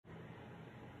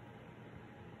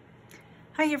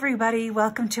Hi everybody,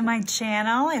 welcome to my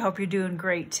channel. I hope you're doing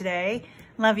great today.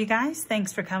 Love you guys.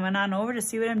 Thanks for coming on over to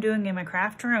see what I'm doing in my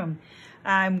craft room.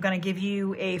 I'm going to give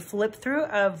you a flip through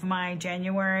of my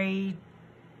January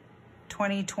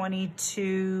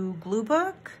 2022 glue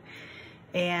book,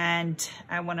 and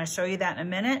I want to show you that in a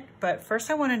minute. But first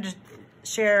I wanted to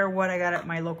share what I got at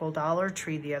my local Dollar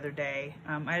Tree the other day.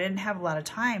 I didn't have a lot of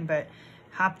time, but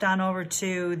hopped on over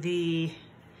to the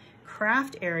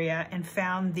craft area and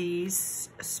found these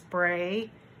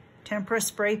tempera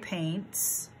spray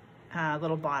paints,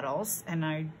 little bottles, and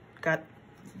I got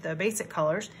the basic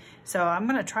colors. So I'm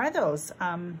gonna try those.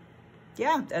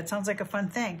 Yeah, that sounds like a fun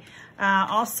thing.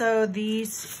 Also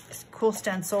these cool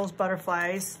stencils,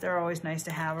 butterflies, they're always nice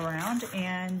to have around,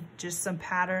 and just some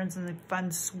patterns and the fun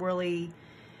swirly,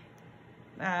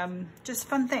 just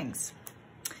fun things.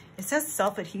 It says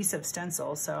self-adhesive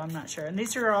stencil, so I'm not sure. And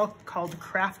these are all called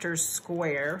Crafter's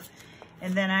Square.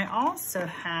 And then I also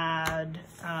had,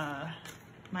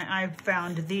 I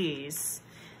found these.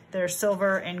 They're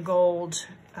silver and gold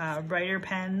writer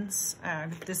pens.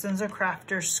 This one's a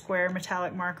Crafter's Square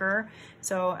metallic marker.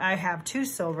 So I have two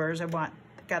silvers.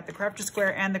 Got the Crafter's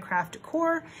Square and the Craft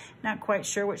Decor. Not quite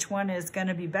sure which one is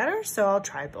gonna be better, so I'll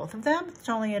try both of them. It's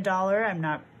only $1. I'm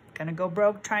not gonna go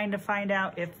broke trying to find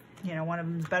out if one of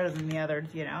them is better than the other,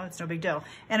 it's no big deal.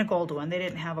 And a gold one. They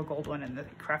didn't have a gold one in the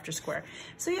Crafter's Square.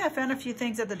 So yeah, I found a few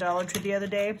things at the Dollar Tree the other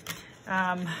day.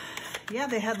 Yeah,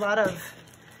 they had a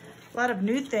lot of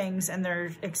new things, and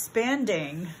they're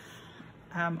expanding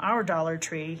our Dollar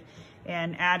Tree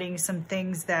and adding some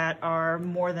things that are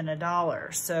more than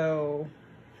 $1. So,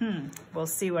 we'll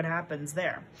see what happens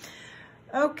there.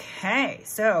 Okay,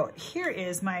 so here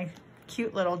is my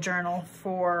cute little journal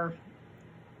for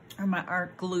my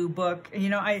art glue book.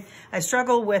 I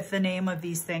struggle with the name of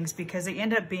these things because they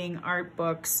end up being art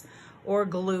books or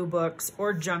glue books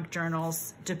or junk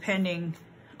journals, depending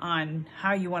on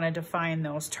how you want to define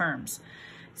those terms.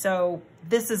 So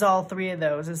this is all three of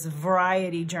those. It's a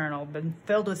variety journal, been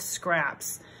filled with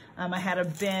scraps. I have a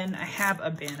bin,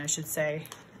 I should say.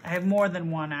 I have more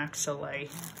than one, actually.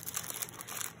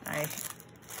 I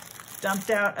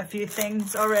dumped out a few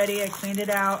things already. I cleaned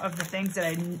it out of the things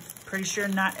that I'm pretty sure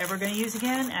not ever going to use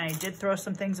again, and I did throw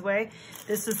some things away.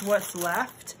 This is what's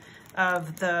left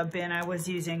of the bin I was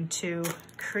using to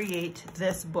create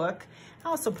this book. I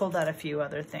also pulled out a few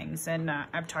other things, and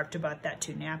I've talked about that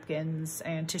too, napkins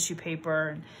and tissue paper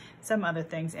and some other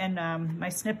things, and my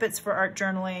snippets for art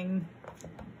journaling,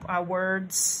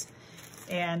 words,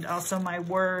 and also my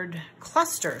word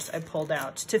clusters I pulled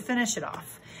out to finish it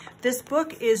off. This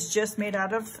book is just made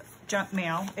out of junk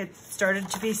mail. It started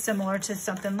to be similar to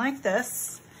something like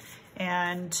this,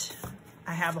 and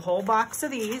I have a whole box of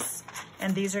these,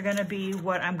 and these are going to be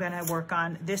what I'm going to work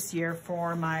on this year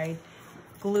for my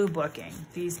glue booking,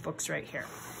 these books right here.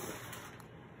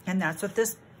 And that's what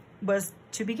this was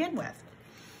to begin with.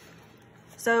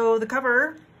 So the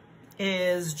cover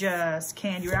is just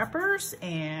candy wrappers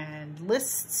and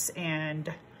lists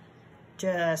and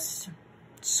just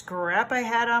scrap I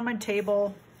had on my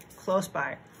table close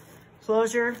by.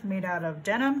 Closure made out of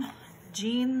denim,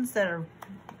 jeans that are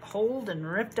old and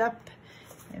ripped up,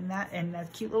 and that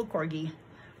cute little corgi.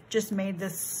 Just made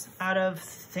this out of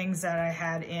things that I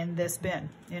had in this bin,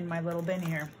 in my little bin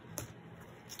here.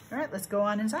 All right, let's go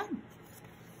on inside.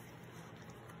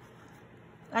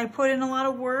 I put in a lot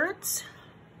of words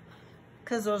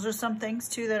because those are some things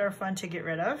too that are fun to get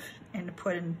rid of and to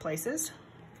put in places.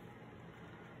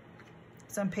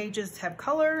 Some pages have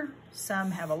color,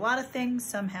 some have a lot of things,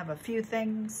 some have a few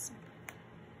things.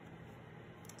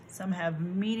 Some have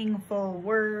meaningful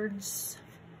words.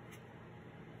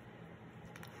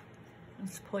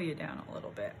 Let's pull you down a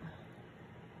little bit.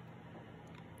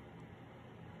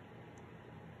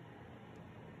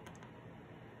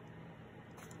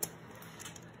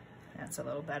 That's a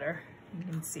little better. You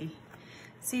can see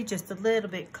just a little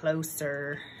bit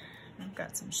closer. I've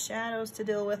got some shadows to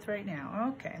deal with right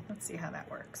now. Okay, let's see how that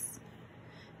works.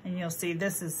 And you'll see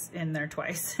this is in there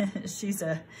twice. She's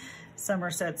a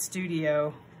Somerset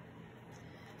Studio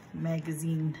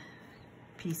magazine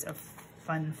piece of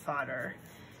fun fodder.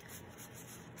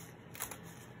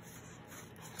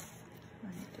 I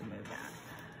need to move that.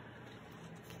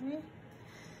 Okay.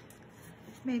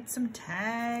 Made some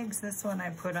tags. This one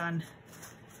I put on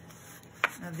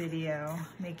a video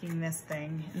making this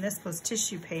thing, and this was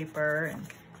tissue paper and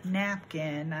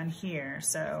napkin on here.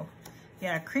 So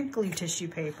yeah, crinkly tissue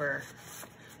paper,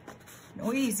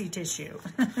 noisy tissue.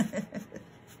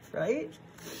 Right?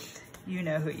 You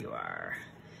know who you are.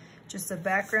 Just a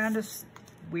background of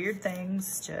weird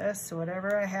things, just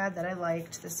whatever I had that I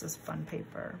liked. This is fun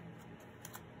paper.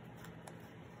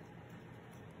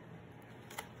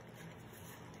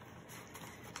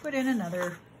 put in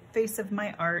another face of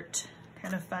my art,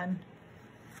 kind of fun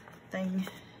thing.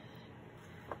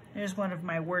 Here's one of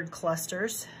my word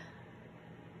clusters.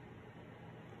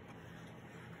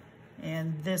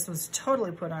 And this was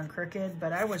totally put on crooked,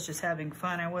 but I was just having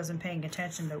fun. I wasn't paying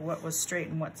attention to what was straight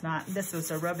and what's not. This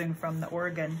was a rubbing from the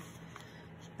organ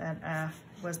that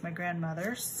was my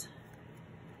grandmother's.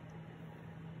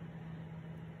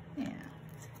 Yeah,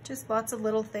 just lots of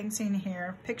little things in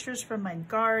here. Pictures from my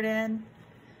garden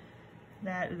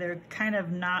that they're kind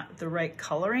of not the right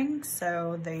coloring,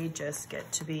 so they just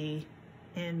get to be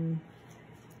in,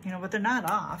 you know, but they're not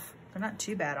off. They're not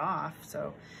too bad off,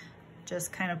 so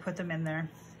just kind of put them in there.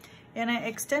 And I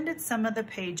extended some of the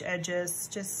page edges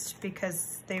just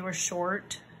because they were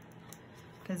short.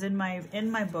 Because in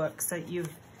my books that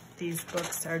these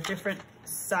books are different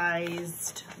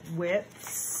sized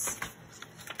widths.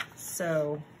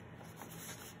 So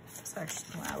it's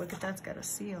actually, wow, look at that's got a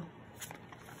seal.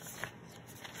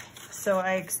 So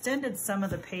I extended some of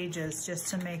the pages just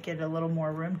to make it a little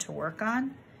more room to work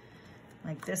on.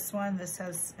 Like this one, this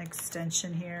has an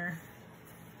extension here,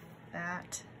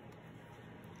 that.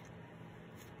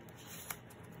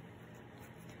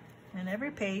 And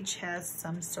every page has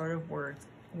some sort of word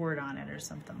on it or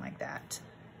something like that.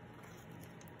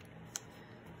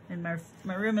 And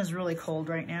my room is really cold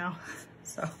right now,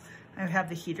 so I have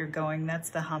the heater going. That's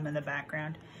the hum in the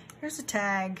background. Here's a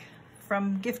tag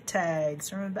from gift tags,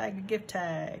 from a bag of gift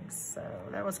tags. So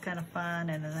that was kind of fun.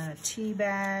 And then a tea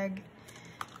bag.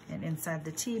 And inside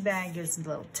the tea bag is a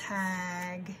little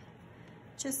tag.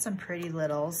 Just some pretty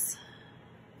littles.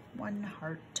 One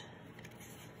heart.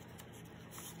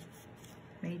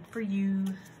 Made for you.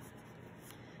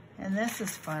 And this is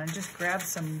fun. Just grabbed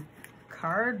some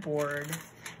cardboard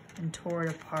and tore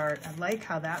it apart. I like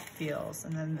how that feels.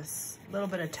 And then this little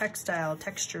bit of textile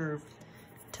texture,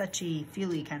 touchy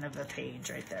feely kind of a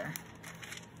page right there.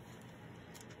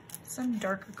 Some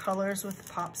darker colors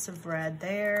with pops of red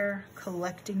there.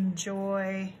 Collecting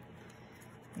joy.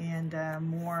 And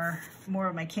more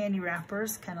of my candy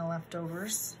wrappers, kind of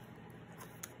leftovers.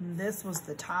 And this was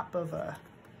the top of a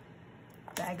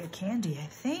bag of candy, I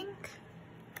think.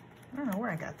 I don't know where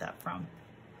I got that from.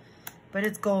 But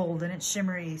it's gold and it's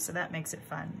shimmery, so that makes it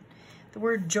fun. The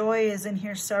word joy is in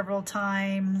here several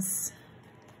times.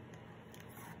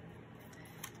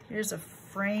 Here's a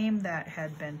frame that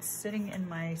had been sitting in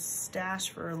my stash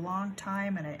for a long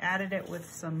time, and I added it with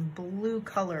some blue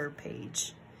color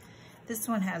page. This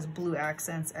one has blue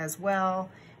accents as well,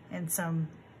 and some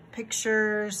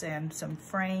pictures and some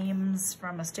frames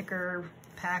from a sticker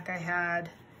pack I had.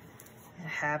 I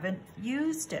haven't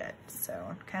used it, so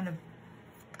I kind of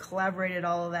collaborated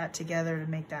all of that together to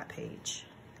make that page.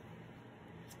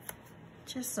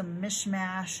 Just some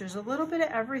mishmash. There's a little bit of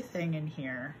everything in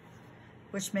here,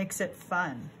 which makes it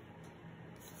fun.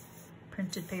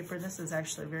 Printed paper. This is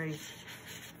actually very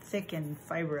thick and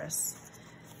fibrous.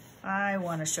 I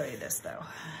want to show you this though.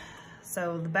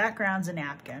 So the background's a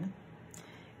napkin,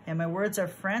 and my words are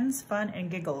friends, fun,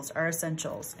 and giggles are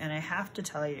essentials. And I have to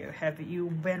tell you, have you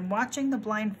been watching the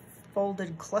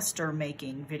blindfolded cluster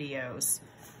making videos?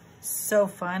 So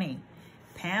funny.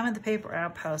 Pam at the Paper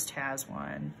Outpost has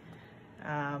one,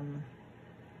 and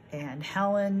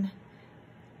Helen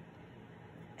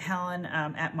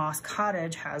at Moss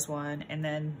Cottage has one, and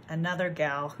then another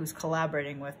gal who's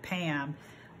collaborating with Pam.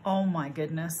 Oh my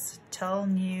goodness,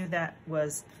 telling you that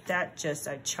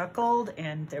I chuckled,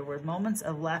 and there were moments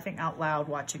of laughing out loud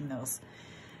watching those.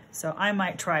 So I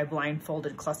might try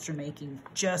blindfolded cluster making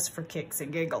just for kicks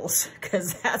and giggles,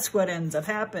 because that's what ends up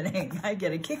happening. I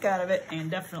get a kick out of it, and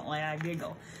definitely I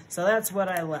giggle. So that's what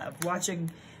I love,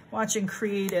 watching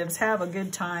creatives have a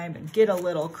good time and get a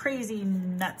little crazy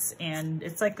nuts, and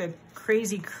it's like a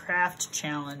crazy craft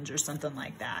challenge or something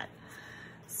like that.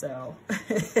 So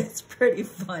it's pretty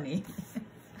funny.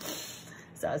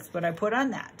 So that's what I put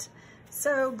on that.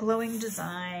 So glowing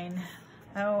design.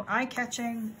 Oh,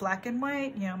 eye-catching, black and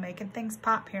white, you know, making things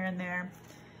pop here and there.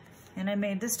 And I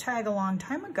made this tag a long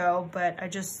time ago, but I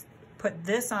just put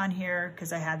this on here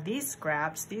because I had these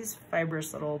scraps, these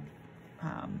fibrous little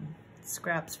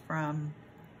scraps from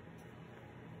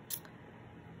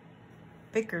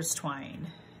Baker's twine.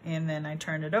 And then I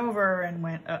turned it over and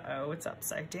went, uh-oh, it's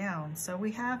upside down. So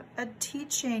we have a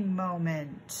teaching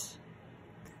moment.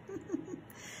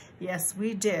 Yes,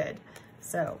 we did.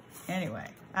 So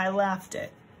anyway, I left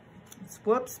it.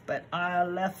 Whoops, but I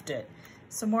left it.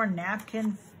 Some more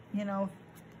napkin, you know,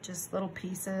 just little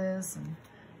pieces. And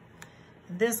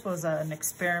this was an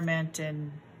experiment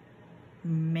in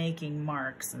making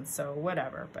marks, and so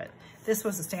whatever. But this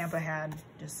was a stamp I had,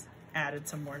 just added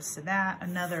some words to that.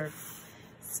 Another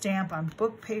stamp on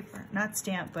book paper, not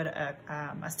stamp, but a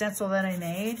stencil that I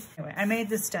made. Anyway, I made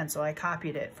this stencil. I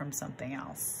copied it from something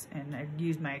else, and I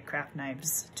used my craft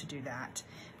knives to do that.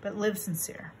 But live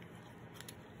sincere.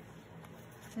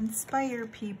 Inspire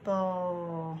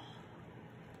people.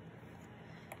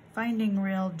 Finding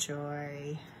real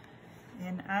joy.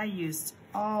 And I used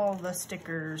all the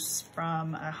stickers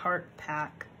from a heart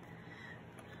pack,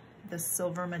 the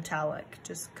silver metallic.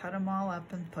 Just cut them all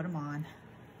up and put them on.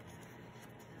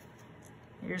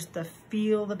 Here's the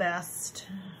feel the best.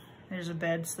 There's a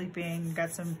bed sleeping,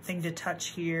 got something to touch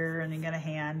here, and you got a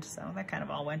hand. So that kind of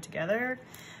all went together.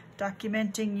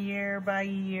 Documenting year by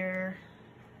year.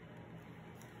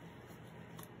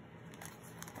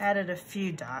 Added a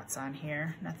few dots on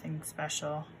here, nothing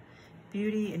special.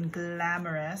 Beauty and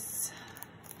glamorous.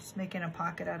 Just making a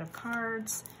pocket out of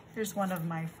cards. Here's one of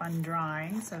my fun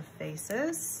drawings of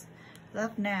faces.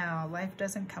 Love now, life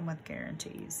doesn't come with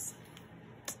guarantees.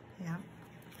 Yeah.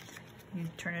 You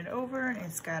turn it over and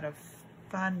it's got a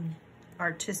fun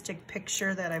artistic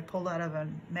picture that I pulled out of a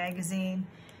magazine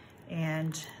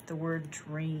and the word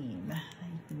dream.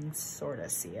 You can sort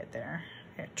of see it there.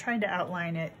 I tried to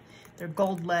outline it. They're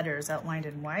gold letters outlined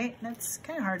in white. That's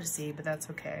kind of hard to see, but that's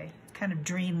okay. Kind of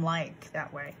dream-like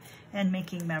that way. And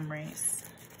making memories.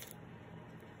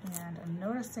 And I'm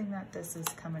noticing that this is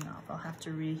coming off. I'll have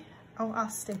to I'll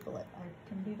staple it. I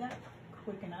can do that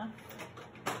quick enough.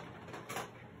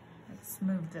 Let's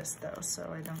move this though,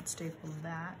 so I don't staple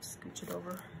that. Scooch it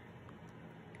over.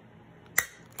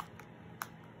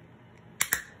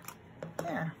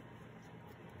 There.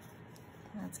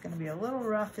 That's gonna be a little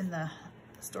rough in the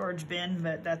storage bin,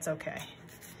 but that's okay.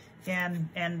 And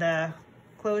the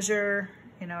closure,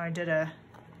 you know, I did a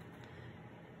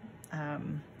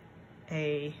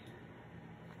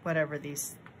whatever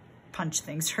these punch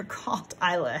things are called,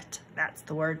 eyelet, that's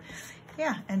the word.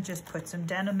 Yeah, and just put some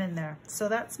denim in there. So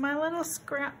that's my little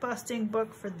scrap busting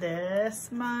book for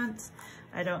this month.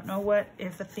 I don't know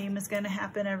if a theme is gonna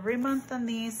happen every month on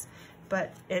these,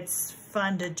 but it's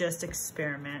fun to just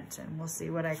experiment, and we'll see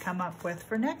what I come up with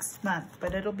for next month.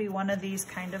 But it'll be one of these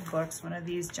kind of books, one of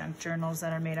these junk journals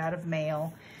that are made out of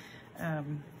mail.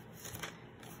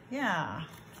 Yeah,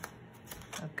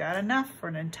 I've got enough for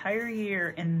an entire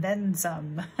year and then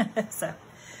some. So,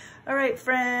 all right,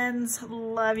 friends,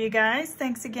 love you guys.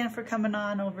 Thanks again for coming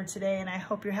on over today, and I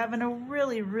hope you're having a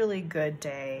really, really good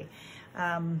day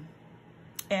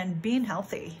and being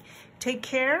healthy. Take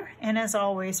care, and as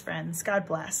always, friends, God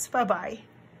bless. Bye-bye.